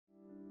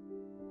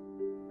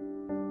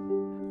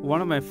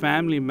One of my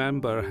family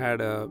member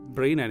had a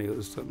brain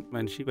aneurysm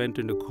when she went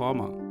into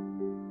coma.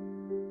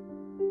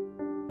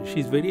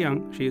 She's very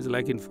young. She's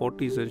like in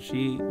 40s and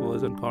she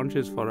was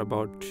unconscious for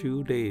about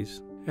 2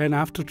 days. And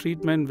after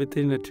treatment,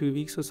 within 2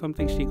 weeks or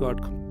something, she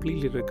got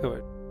completely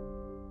recovered.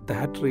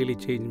 That really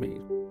changed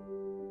me.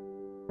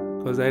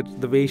 Because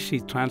the way she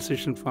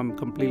transitioned from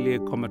completely a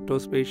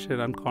comatose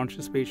patient,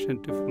 unconscious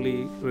patient, to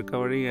fully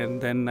recovering,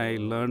 and then I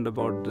learned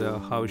about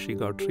how she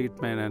got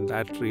treatment, and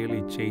that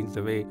really changed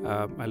the way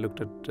I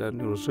looked at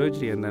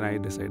neurosurgery, and then I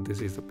decided this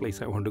is the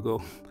place I want to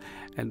go.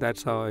 And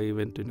that's how I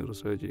went to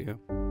neurosurgery. Yeah.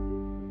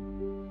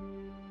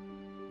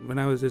 When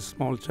I was a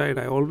small child,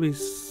 I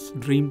always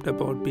dreamed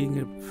about being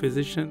a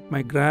physician.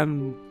 My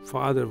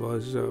grandfather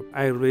was an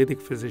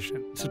Ayurvedic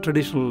physician. It's a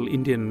traditional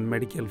Indian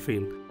medical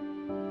field.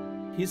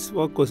 His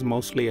work was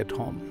mostly at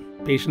home.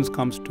 Patients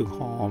comes to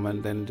home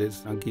and then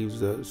just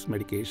gives us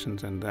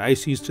medications, and I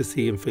used to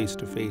see him face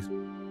to face.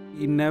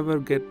 He never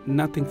get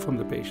nothing from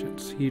the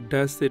patients. He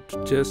does it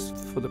just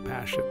for the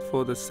passion,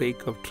 for the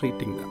sake of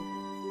treating them.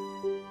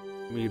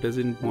 He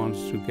doesn't want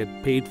to get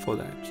paid for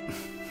that.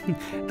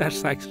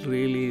 That's actually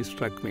really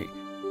struck me.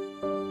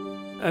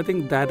 I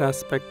think that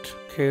aspect,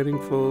 caring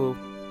for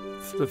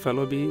the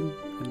fellow being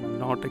and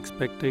not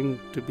expecting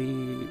to be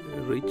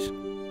rich,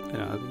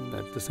 I think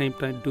that at the same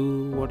time,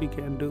 do what you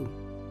can do.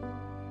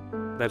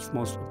 That's the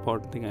most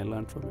important thing I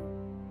learned from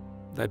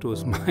it. That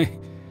was my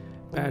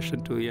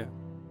passion too, yeah.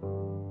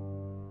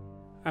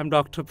 I'm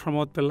Dr.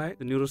 Pillai,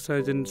 a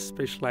neurosurgeon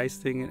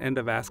specializing in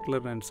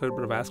endovascular and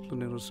cerebrovascular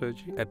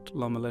neurosurgery at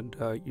Loma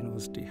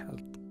University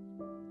Health.